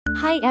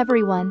Hi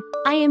everyone,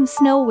 I am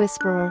Snow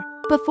Whisperer.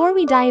 Before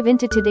we dive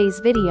into today's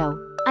video,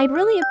 I'd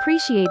really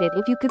appreciate it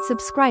if you could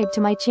subscribe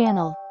to my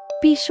channel.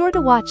 Be sure to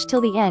watch till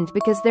the end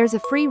because there's a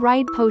free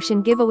ride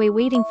potion giveaway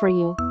waiting for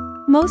you.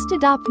 Most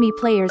Adopt Me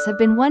players have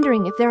been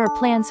wondering if there are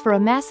plans for a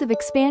massive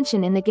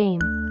expansion in the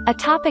game, a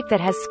topic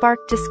that has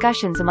sparked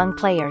discussions among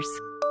players.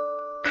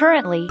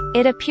 Currently,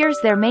 it appears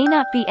there may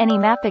not be any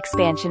map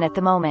expansion at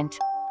the moment.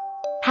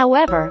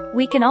 However,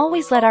 we can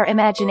always let our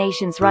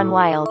imaginations run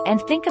wild and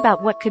think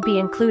about what could be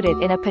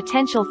included in a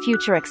potential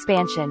future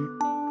expansion.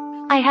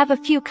 I have a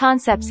few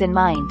concepts in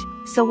mind,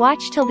 so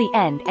watch till the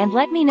end and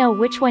let me know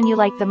which one you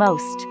like the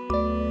most.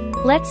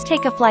 Let's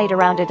take a flight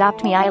around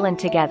Adopt Me Island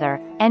together,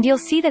 and you'll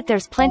see that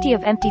there's plenty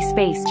of empty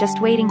space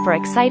just waiting for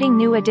exciting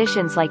new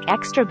additions like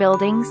extra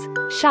buildings,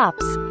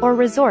 shops, or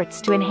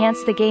resorts to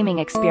enhance the gaming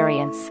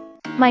experience.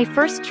 My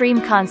first dream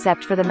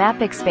concept for the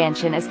map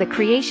expansion is the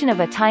creation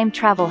of a time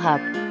travel hub,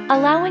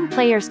 allowing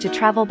players to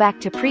travel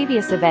back to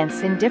previous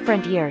events in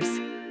different years.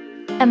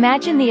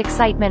 Imagine the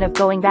excitement of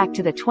going back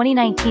to the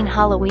 2019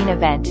 Halloween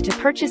event to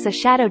purchase a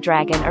Shadow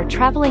Dragon or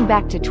traveling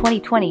back to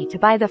 2020 to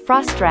buy the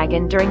Frost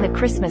Dragon during the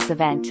Christmas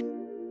event.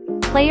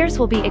 Players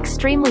will be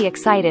extremely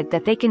excited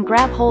that they can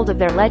grab hold of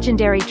their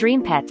legendary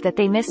dream pet that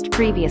they missed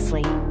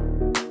previously.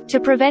 To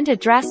prevent a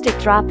drastic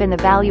drop in the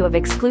value of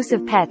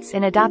exclusive pets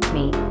in Adopt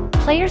Me,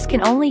 players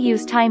can only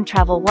use time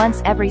travel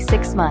once every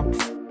 6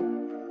 months.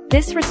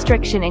 This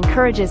restriction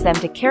encourages them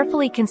to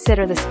carefully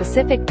consider the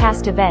specific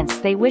past events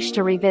they wish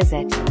to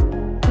revisit.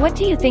 What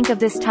do you think of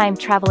this time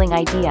traveling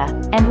idea,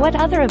 and what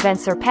other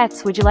events or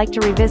pets would you like to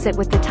revisit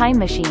with the time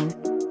machine?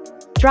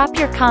 Drop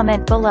your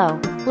comment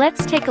below.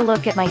 Let's take a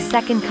look at my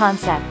second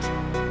concept.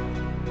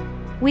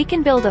 We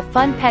can build a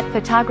fun pet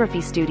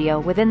photography studio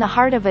within the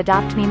heart of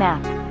Adopt Me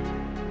map.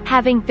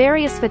 Having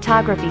various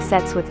photography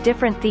sets with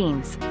different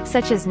themes,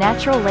 such as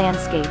natural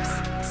landscapes,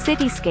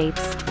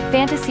 cityscapes,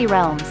 fantasy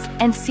realms,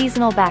 and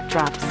seasonal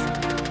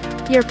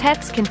backdrops. Your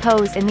pets can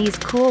pose in these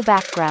cool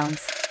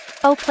backgrounds.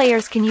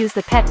 Players can use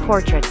the pet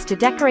portraits to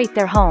decorate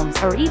their homes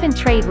or even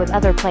trade with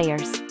other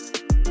players.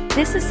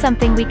 This is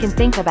something we can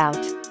think about.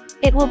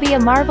 It will be a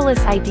marvelous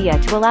idea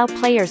to allow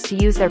players to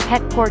use their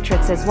pet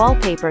portraits as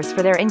wallpapers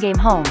for their in-game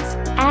homes,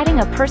 adding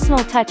a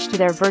personal touch to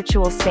their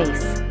virtual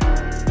space.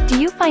 Do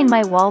you find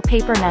my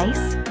wallpaper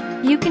nice?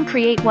 You can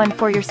create one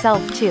for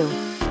yourself too.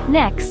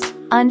 Next,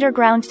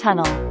 underground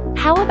tunnel.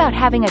 How about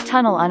having a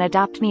tunnel on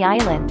Adopt Me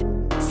Island?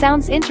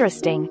 Sounds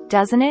interesting,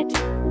 doesn't it?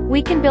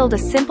 We can build a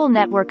simple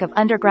network of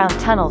underground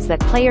tunnels that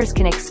players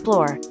can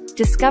explore,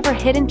 discover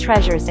hidden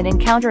treasures and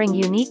encountering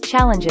unique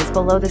challenges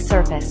below the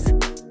surface.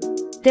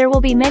 There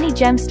will be many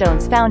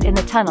gemstones found in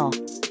the tunnel: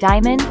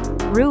 diamond,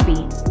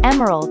 ruby,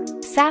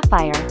 emerald,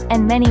 sapphire,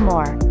 and many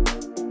more.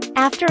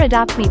 After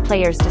Adopt Me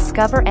players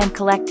discover and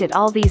collected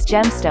all these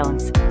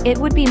gemstones, it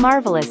would be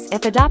marvelous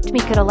if Adopt Me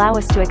could allow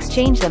us to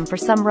exchange them for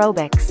some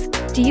Robux.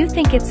 Do you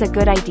think it's a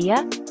good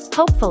idea?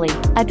 Hopefully,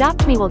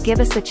 Adopt Me will give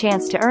us the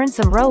chance to earn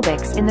some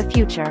Robux in the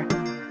future.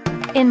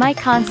 In my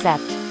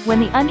concept, when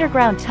the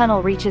underground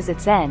tunnel reaches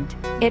its end,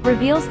 it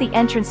reveals the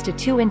entrance to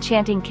two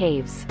enchanting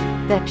caves: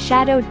 the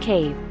Shadowed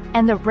Cave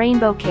and the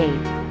Rainbow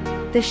Cave.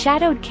 The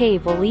Shadowed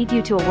Cave will lead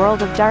you to a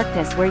world of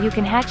darkness where you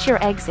can hatch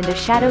your eggs into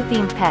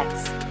shadow-themed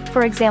pets.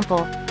 For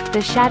example,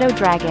 the Shadow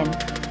Dragon,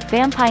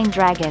 Vampire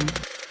Dragon,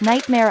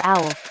 Nightmare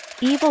Owl,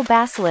 Evil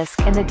Basilisk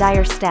and the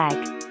Dire Stag.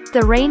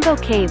 The Rainbow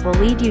Cave will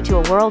lead you to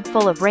a world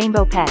full of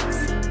rainbow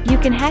pets. You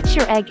can hatch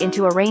your egg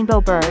into a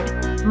rainbow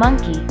bird,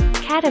 monkey,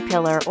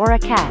 caterpillar or a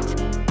cat.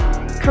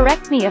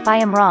 Correct me if I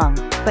am wrong,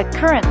 but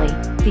currently,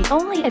 the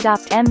only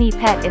Adopt Me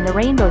pet in the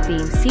rainbow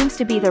theme seems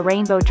to be the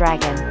Rainbow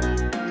Dragon.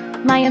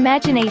 My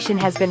imagination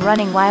has been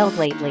running wild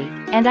lately,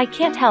 and I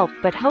can't help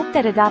but hope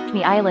that Adopt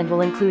Me Island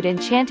will include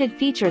enchanted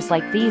features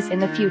like these in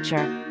the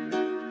future.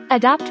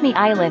 Adopt Me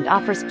Island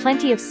offers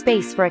plenty of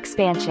space for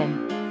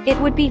expansion. It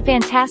would be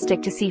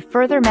fantastic to see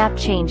further map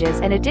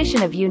changes and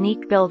addition of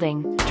unique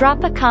building.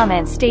 Drop a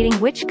comment stating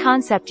which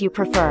concept you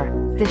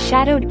prefer, the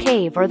Shadowed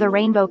Cave or the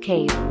Rainbow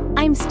Cave.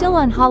 I'm still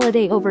on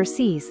holiday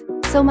overseas,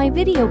 so my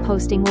video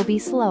posting will be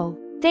slow.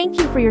 Thank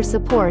you for your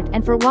support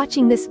and for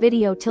watching this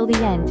video till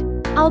the end.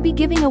 I'll be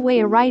giving away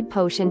a ride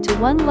potion to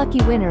one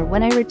lucky winner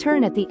when I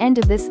return at the end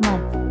of this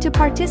month. To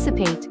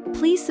participate,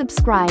 please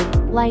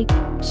subscribe, like,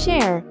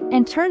 share,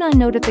 and turn on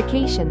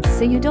notifications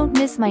so you don't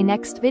miss my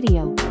next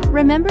video.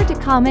 Remember to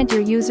comment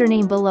your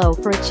username below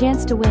for a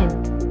chance to win.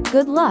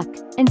 Good luck,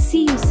 and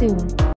see you soon.